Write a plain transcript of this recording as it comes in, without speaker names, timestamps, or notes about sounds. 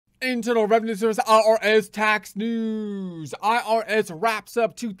Internal Revenue Service IRS tax news. IRS wraps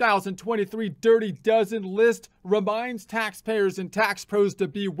up 2023 Dirty Dozen list, reminds taxpayers and tax pros to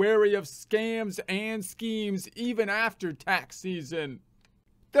be wary of scams and schemes even after tax season.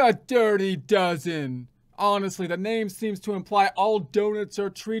 The Dirty Dozen. Honestly, the name seems to imply all donuts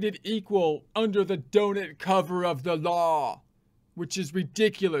are treated equal under the donut cover of the law, which is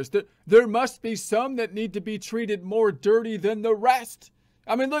ridiculous. There must be some that need to be treated more dirty than the rest.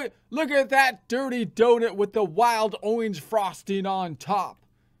 I mean, look at that dirty donut with the wild orange frosting on top.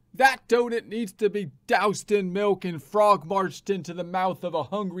 That donut needs to be doused in milk and frog marched into the mouth of a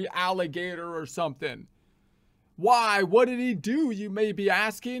hungry alligator or something. Why? What did he do, you may be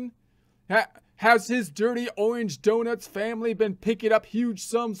asking? Has his dirty orange donuts family been picking up huge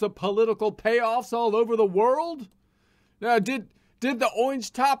sums of political payoffs all over the world? Did the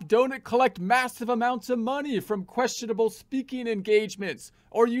orange top donut collect massive amounts of money from questionable speaking engagements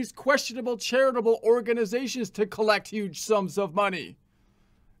or use questionable charitable organizations to collect huge sums of money?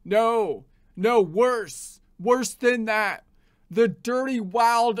 No, worse than that. The dirty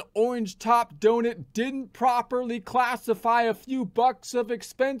wild orange top donut didn't properly classify a few bucks of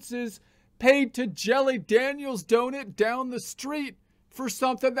expenses paid to Jelly Daniels donut down the street for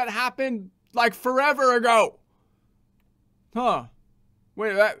something that happened like forever ago. Huh.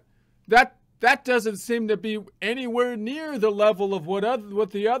 Wait, that doesn't seem to be anywhere near the level of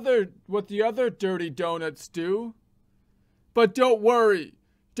what the other dirty donuts do. But don't worry.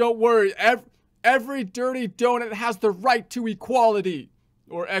 Every dirty donut has the right to equality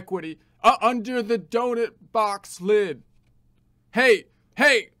or equity under the donut box lid. Hey,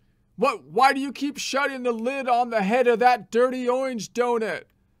 why do you keep shutting the lid on the head of that dirty orange donut?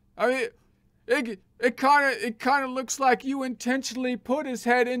 I mean, it kind of looks like you intentionally put his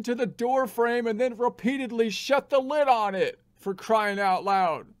head into the door frame and then repeatedly shut the lid on it, for crying out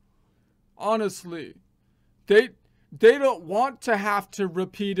loud. Honestly, they don't want to have to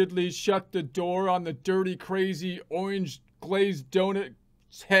repeatedly shut the door on the dirty, crazy orange glazed donut's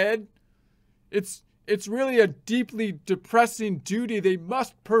head. It's really a deeply depressing duty they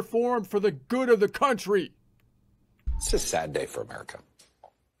must perform for the good of the country. It's a sad day for America.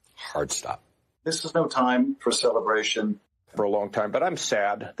 Hard stop. This is no time for celebration. For a long time, but I'm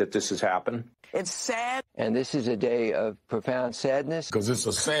sad that this has happened. It's sad. And this is a day of profound sadness. Because it's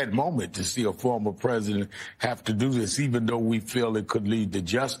a sad moment to see a former president have to do this, even though we feel it could lead to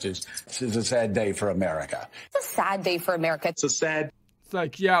justice. This is a sad day for America. It's a sad day for America. It's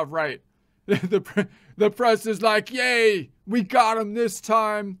like, yeah, right. The press is like, yay, we got him this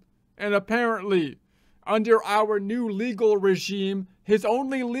time. And apparently, under our new legal regime, his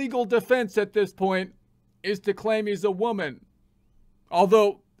only legal defense at this point is to claim he's a woman.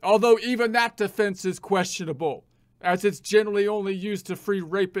 Although even that defense is questionable, as it's generally only used to free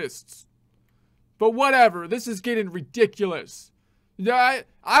rapists. But whatever, this is getting ridiculous. Yeah,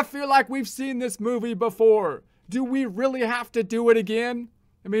 I feel like we've seen this movie before. Do we really have to do it again?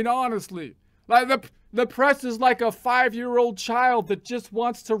 I mean, honestly, like the press is like a 5-year-old child that just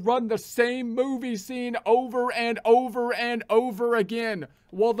wants to run the same movie scene over and over and over again,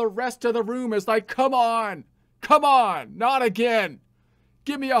 while the rest of the room is like, come on, not again.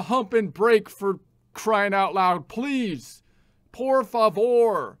 Give me a hump and break, for crying out loud, please. Por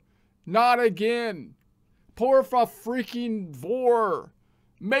favor, not again. Por fa freaking vor.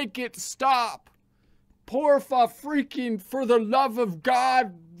 Make it stop. Por fa freaking, for the love of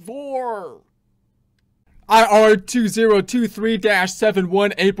God, vor. IR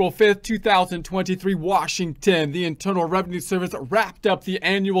 2023-71, April 5th, 2023, Washington. The Internal Revenue Service wrapped up the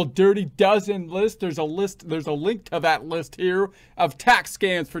annual Dirty Dozen list. There's a link to that list here of tax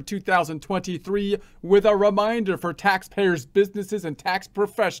scams for 2023, with a reminder for taxpayers, businesses, and tax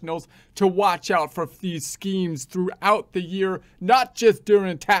professionals to watch out for these schemes throughout the year, not just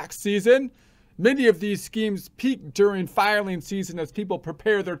during tax season. Many of these schemes peak during filing season as people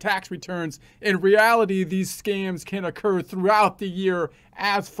prepare their tax returns. In reality, these scams can occur throughout the year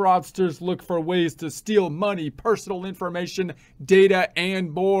as fraudsters look for ways to steal money, personal information, data,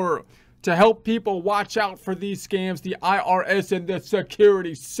 and more. To help people watch out for these scams, the IRS and the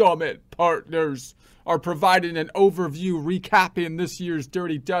Security Summit partners are providing an overview recapping this year's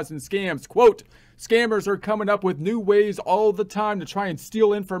Dirty Dozen scams. Quote, scammers are coming up with new ways all the time to try and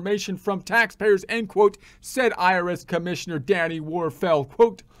steal information from taxpayers, end quote, said IRS Commissioner Danny Warfel.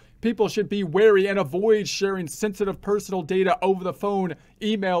 Quote, people should be wary and avoid sharing sensitive personal data over the phone,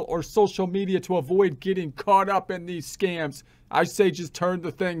 email, or social media to avoid getting caught up in these scams. I say just turn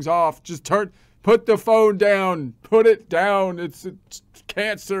the things off. Put the phone down. Put it down. It's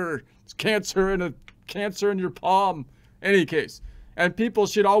cancer. It's cancer in your palm. Any case, And people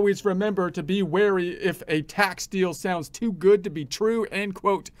should always remember to be wary if a tax deal sounds too good to be true, end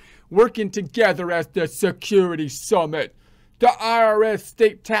quote. Working together as the Security Summit. The IRS,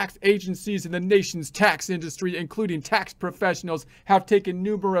 state tax agencies, and the nation's tax industry, including tax professionals, have taken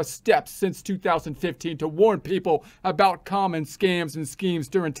numerous steps since 2015 to warn people about common scams and schemes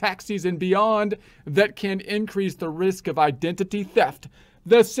during tax season beyond that can increase the risk of identity theft.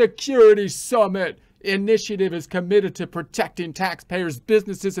 The Security Summit initiative is committed to protecting taxpayers,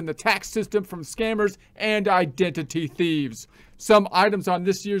 businesses, and the tax system from scammers and identity thieves. Some items on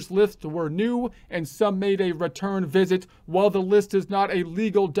this year's list were new, and some made a return visit. While the list is not a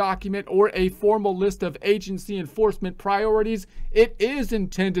legal document or a formal list of agency enforcement priorities, it is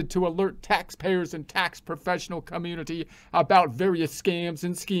intended to alert taxpayers and tax professional community about various scams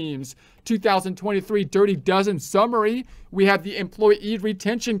and schemes. 2023 Dirty Dozen summary. We have the employee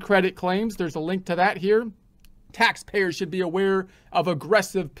retention credit claims. There's a link to that here. Taxpayers should be aware of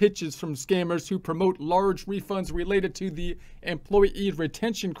aggressive pitches from scammers who promote large refunds related to the Employee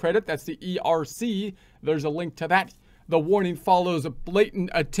Retention Credit. That's the ERC. There's a link to that. The warning follows blatant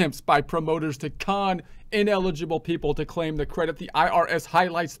attempts by promoters to con ineligible people to claim the credit. The IRS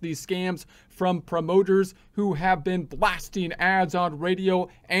highlights these scams from promoters who have been blasting ads on radio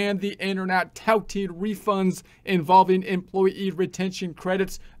and the internet touting refunds involving employee retention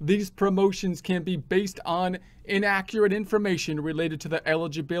credits. These promotions can be based on inaccurate information related to the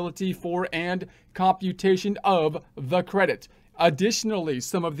eligibility for and computation of the credit. Additionally,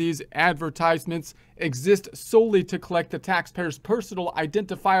 some of these advertisements exist solely to collect the taxpayer's personal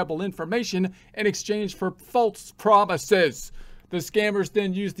identifiable information in exchange for false promises. The scammers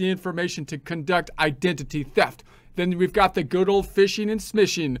then use the information to conduct identity theft. Then we've got the good old phishing and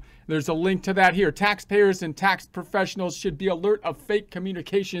smishing. There's a link to that here. Taxpayers and tax professionals should be alert of fake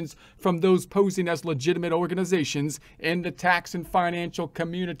communications from those posing as legitimate organizations in the tax and financial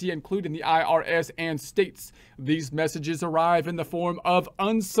community, including the IRS and states. These messages arrive in the form of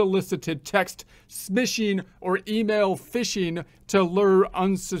unsolicited text, smishing, or email phishing to lure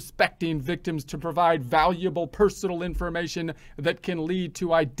unsuspecting victims to provide valuable personal information that can lead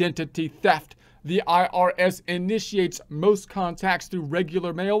to identity theft. The IRS initiates most contacts through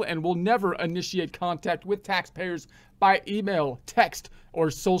regular mail and will never initiate contact with taxpayers by email, text, or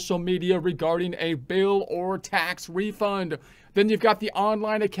social media regarding a bill or tax refund. Then you've got the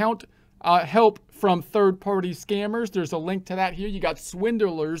online account help from third-party scammers. There's a link to that here. You got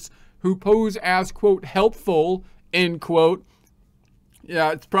swindlers who pose as, quote, helpful, end quote.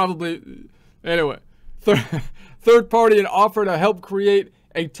 Yeah, it's probably, anyway. Third party and offer to help create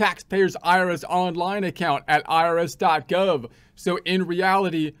a taxpayer's IRS online account at irs.gov. So in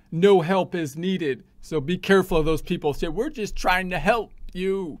reality, no help is needed. So be careful of those people who say, we're just trying to help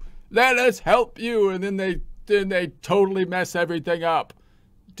you. Let us help you. And then they totally mess everything up.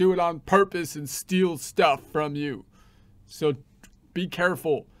 Do it on purpose and steal stuff from you. So be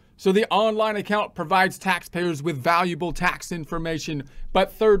careful. So the online account provides taxpayers with valuable tax information,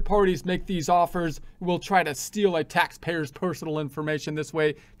 but third parties make these offers, will try to steal a taxpayer's personal information. This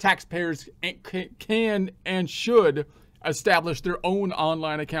way, taxpayers can and should establish their own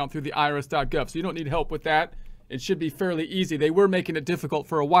online account through the irs.gov. So you don't need help with that. It should be fairly easy. They were making it difficult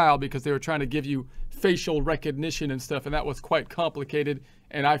for a while because they were trying to give you facial recognition and stuff, and that was quite complicated,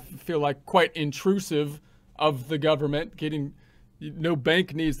 and I feel like quite intrusive of the government. No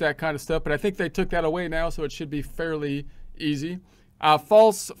bank needs that kind of stuff, but I think they took that away now, so it should be fairly easy.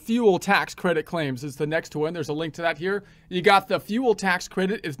 False fuel tax credit claims is the next one. There's a link to that here. You got the fuel tax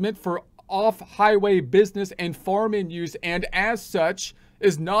credit is meant for off-highway business and farming use, and as such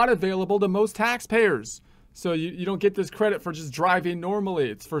is not available to most taxpayers. So you don't get this credit for just driving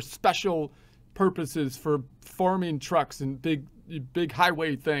normally. It's for special purposes for farming trucks and big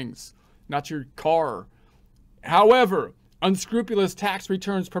highway things, not your car. However, unscrupulous tax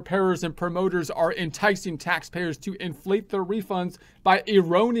returns preparers and promoters are enticing taxpayers to inflate their refunds by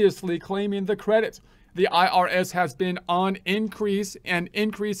erroneously claiming the credit. The IRS has been on increase in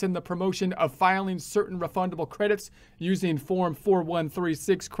the promotion of filing certain refundable credits using Form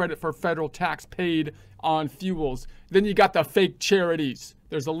 4136 credit for federal tax paid on fuels. Then you got the fake charities.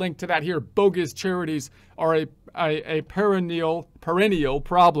 There's a link to that here. Bogus charities are a perennial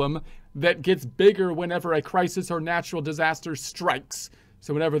problem that gets bigger whenever a crisis or natural disaster strikes.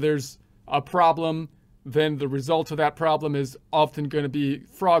 So whenever there's a problem, then the result of that problem is often going to be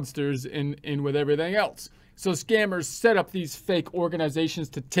fraudsters in with everything else. So scammers set up these fake organizations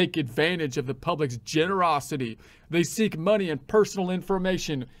to take advantage of the public's generosity. They seek money and personal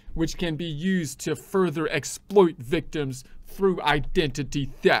information, which can be used to further exploit victims through identity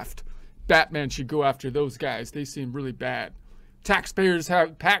theft. Batman should go after those guys. They seem really bad. Taxpayers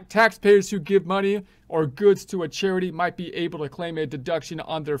who give money or goods to a charity might be able to claim a deduction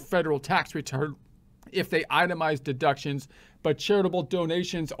on their federal tax return if they itemize deductions, but charitable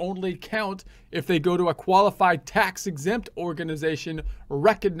donations only count if they go to a qualified tax-exempt organization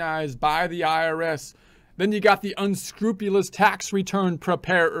recognized by the IRS. Then you got the unscrupulous tax return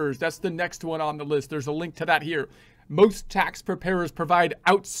preparers. That's the next one on the list. There's a link to that here. Most tax preparers provide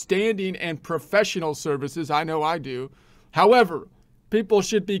outstanding and professional services. I know I do. However, people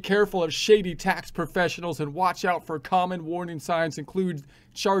should be careful of shady tax professionals and watch out for common warning signs, include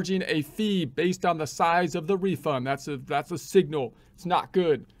charging a fee based on the size of the refund. That's a signal. It's not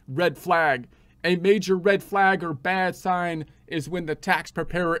good. Red flag. A major red flag or bad sign is when the tax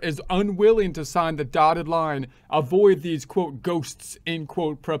preparer is unwilling to sign the dotted line. Avoid these, quote, ghosts, end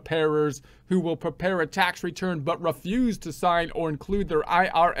quote, preparers who will prepare a tax return but refuse to sign or include their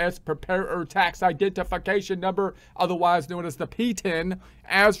IRS preparer tax identification number, otherwise known as the P10,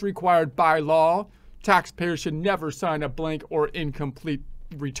 as required by law. Taxpayers should never sign a blank or incomplete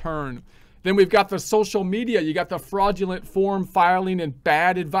return. Then we've got the social media. You got the fraudulent form filing and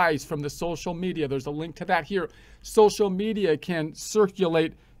bad advice from the social media. There's a link to that here. Social media can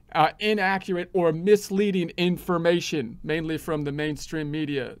circulate inaccurate or misleading information, mainly from the mainstream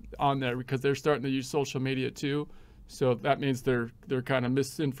media on there, because they're starting to use social media too. So that means they're kind of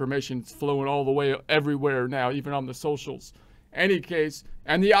misinformation flowing all the way everywhere now, even on the socials. Any case,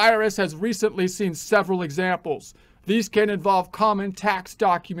 and the IRS has recently seen several examples. These can involve common tax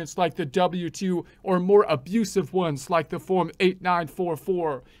documents like the W-2 or more abusive ones like the Form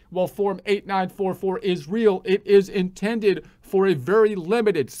 8944. While Form 8944 is real, it is intended for a very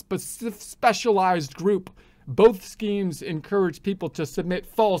limited, specialized group. Both schemes encourage people to submit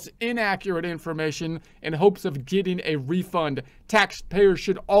false, inaccurate information in hopes of getting a refund. Taxpayers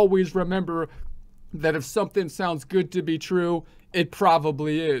should always remember that if something sounds good to be true, it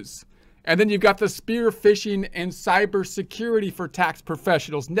probably is. And then you've got the spear phishing and cybersecurity for tax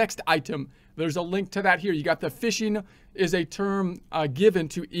professionals. Next item, there's a link to that here. You got the phishing is a term given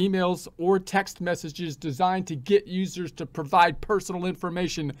to emails or text messages designed to get users to provide personal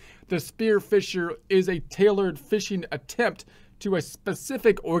information. The spear phisher is a tailored phishing attempt to a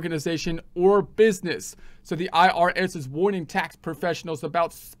specific organization or business. So the IRS is warning tax professionals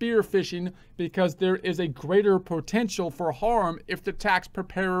about spear phishing because there is a greater potential for harm if the tax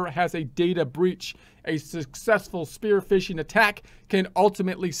preparer has a data breach. A successful spear phishing attack can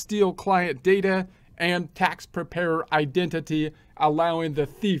ultimately steal client data and tax preparer identity, allowing the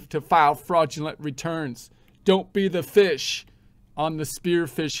thief to file fraudulent returns. Don't be the fish on the spear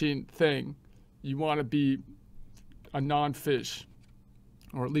phishing thing. You want to be a non-fish,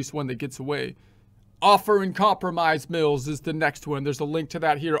 or at least one that gets away. Offer and compromise mills is the next one. There's a link to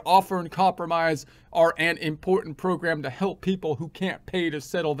that here. Offer and compromise are an important program to help people who can't pay to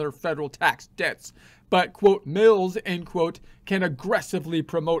settle their federal tax debts. But, quote, mills, end quote, can aggressively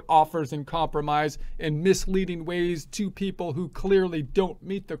promote offers and compromise in misleading ways to people who clearly don't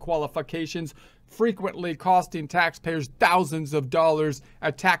meet the qualifications, frequently costing taxpayers thousands of dollars. A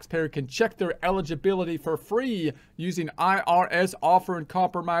taxpayer can check their eligibility for free using IRS offer and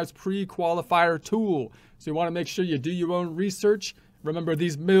compromise pre-qualifier tool. So you want to make sure you do your own research. Remember,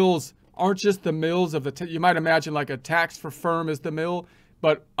 these mills aren't just the mills of the, you might imagine like a tax firm is the mill,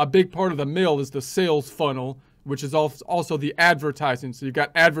 but a big part of the mill is the sales funnel, which is also the advertising. So you've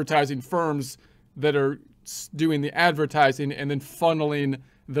got advertising firms that are doing the advertising and then funneling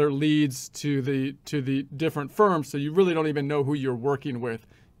their leads to the different firms. So you really don't even know who you're working with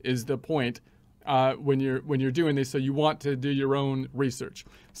is the point when you're doing this. So you want to do your own research.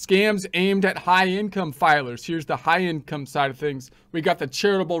 Scams aimed at high income filers. Here's the high income side of things. We got the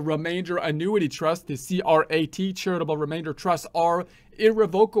Charitable Remainder Annuity Trust, the CRAT. Charitable Remainder Trusts are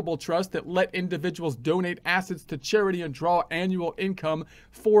irrevocable trusts that let individuals donate assets to charity and draw annual income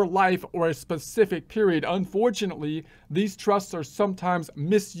for life or a specific period. Unfortunately, these trusts are sometimes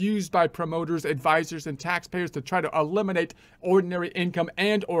misused by promoters, advisors, and taxpayers to try to eliminate ordinary income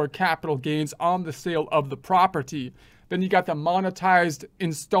and or capital gains on the sale of the property. Then you got the monetized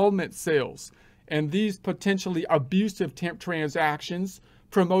installment sales, and these potentially abusive transactions.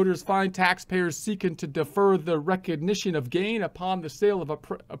 Promoters find taxpayers seeking to defer the recognition of gain upon the sale of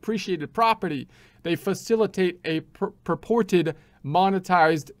appreciated property. They facilitate a purported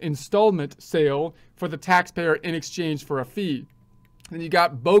monetized installment sale for the taxpayer in exchange for a fee. Then you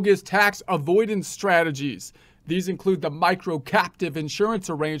got bogus tax avoidance strategies. These include the micro-captive insurance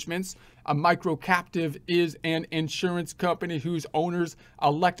arrangements. A micro-captive is an insurance company whose owners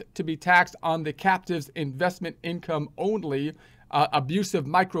elect to be taxed on the captive's investment income only. Abusive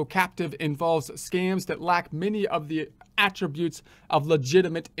micro-captive involves scams that lack many of the attributes of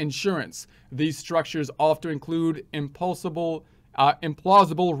legitimate insurance. These structures often include implausible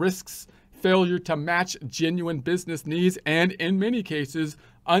risks, failure to match genuine business needs, and in many cases,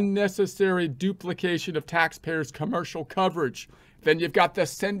 unnecessary duplication of taxpayers' commercial coverage. Then you've got the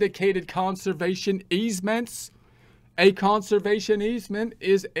syndicated conservation easements. A conservation easement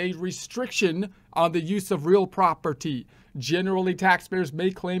is a restriction on the use of real property. Generally, taxpayers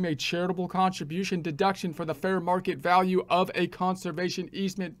may claim a charitable contribution deduction for the fair market value of a conservation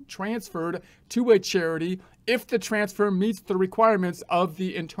easement transferred to a charity if the transfer meets the requirements of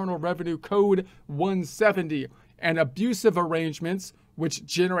the Internal Revenue Code 170. And abusive arrangements, which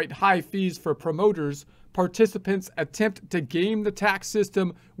generate high fees for promoters, participants attempt to game the tax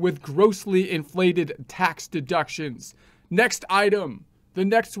system with grossly inflated tax deductions. Next item. The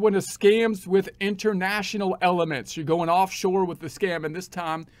next one is scams with international elements. You're going offshore with the scam, and this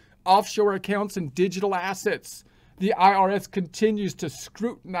time, offshore accounts and digital assets. The IRS continues to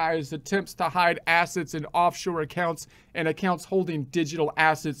scrutinize attempts to hide assets in offshore accounts and accounts holding digital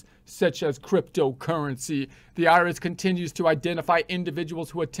assets such as cryptocurrency. The IRS continues to identify individuals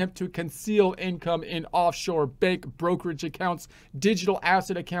who attempt to conceal income in offshore bank brokerage accounts, digital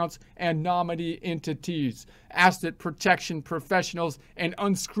asset accounts, and nominee entities. Asset protection professionals and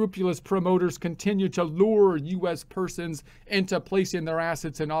unscrupulous promoters continue to lure U.S. persons into placing their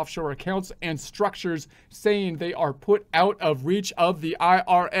assets in offshore accounts and structures, saying they are put out of reach of the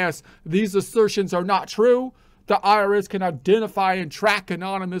IRS. These assertions are not true. The IRS can identify and track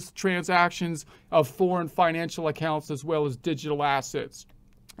anonymous transactions of foreign financial accounts as well as digital assets.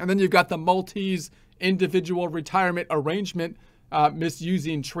 And then you've got the Maltese Individual Retirement Arrangement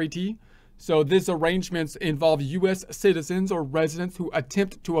Misusing Treaty. So these arrangements involve U.S. citizens or residents who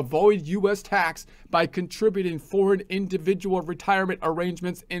attempt to avoid U.S. tax by contributing foreign individual retirement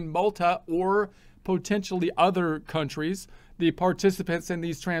arrangements in Malta or potentially other countries. The participants in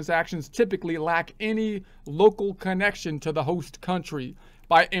these transactions typically lack any local connection to the host country.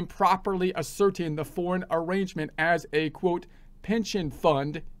 By improperly asserting the foreign arrangement as a, quote, pension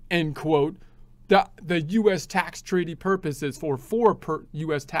fund, end quote, the U.S. tax treaty purposes for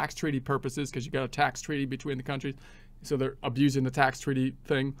U.S. tax treaty purposes, because you got a tax treaty between the countries, so they're abusing the tax treaty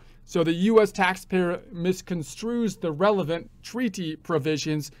thing. So the U.S. taxpayer misconstrues the relevant treaty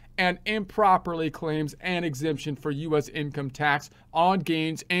provisions and improperly claims an exemption for U.S. income tax on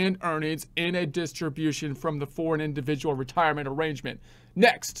gains and earnings in a distribution from the foreign individual retirement arrangement.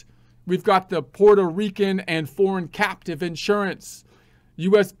 Next, we've got the Puerto Rican and foreign captive insurance.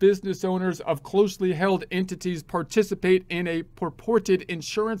 U.S. business owners of closely held entities participate in a purported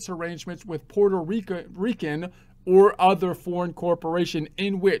insurance arrangements with Puerto Rican or other foreign corporation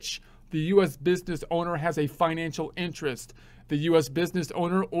in which the U.S. business owner has a financial interest. The U.S. business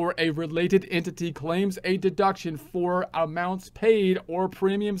owner or a related entity claims a deduction for amounts paid or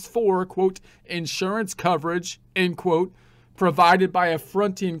premiums for, quote, insurance coverage, end quote, provided by a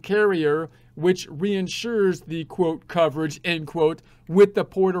fronting carrier which reinsures the, quote, coverage, end quote, with the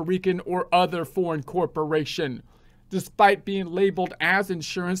Puerto Rican or other foreign corporation. Despite being labeled as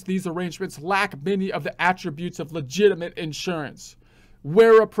insurance, these arrangements lack many of the attributes of legitimate insurance.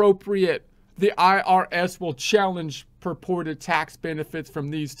 Where appropriate, the IRS will challenge purported tax benefits from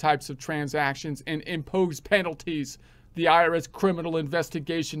these types of transactions and impose penalties. The IRS Criminal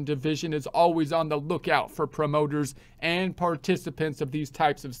Investigation Division is always on the lookout for promoters and participants of these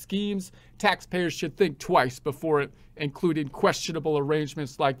types of schemes. Taxpayers should think twice before including questionable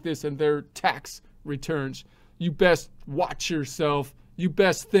arrangements like this in their tax returns. You best watch yourself. You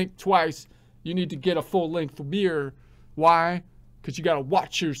best think twice. You need to get a full-length mirror. Why? Because you got to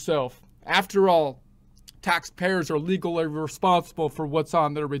watch yourself. After all, taxpayers are legally responsible for what's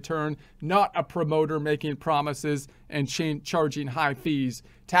on their return, not a promoter making promises and charging high fees.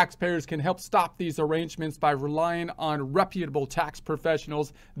 Taxpayers can help stop these arrangements by relying on reputable tax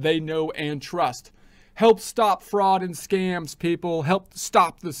professionals they know and trust. Help stop fraud and scams, people. Help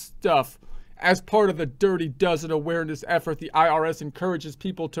stop this stuff. As part of the Dirty Dozen awareness effort, the IRS encourages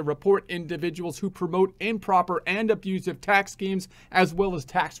people to report individuals who promote improper and abusive tax schemes, as well as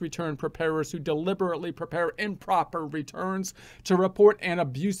tax return preparers who deliberately prepare improper returns. To report an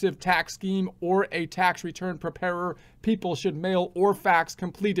abusive tax scheme or a tax return preparer, people should mail or fax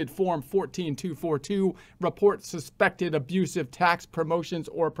completed Form 14242, report suspected abusive tax promotions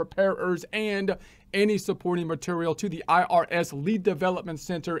or preparers, and any supporting material to the IRS Lead Development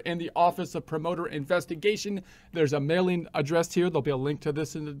Center in the Office of Promoter Investigation. There's a mailing address here. There'll be a link to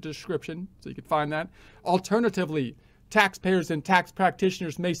this in the description, so you can find that. Alternatively, taxpayers and tax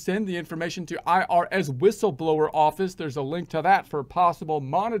practitioners may send the information to IRS Whistleblower Office. There's a link to that for possible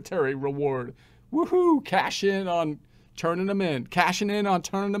monetary reward. Woohoo! Cash in on turning them in, cashing in on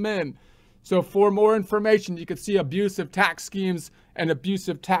turning them in. So for more information, you can see abusive tax schemes and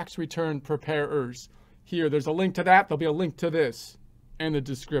abusive tax return preparers. Here, there's a link to that. There'll be a link to this in the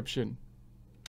description.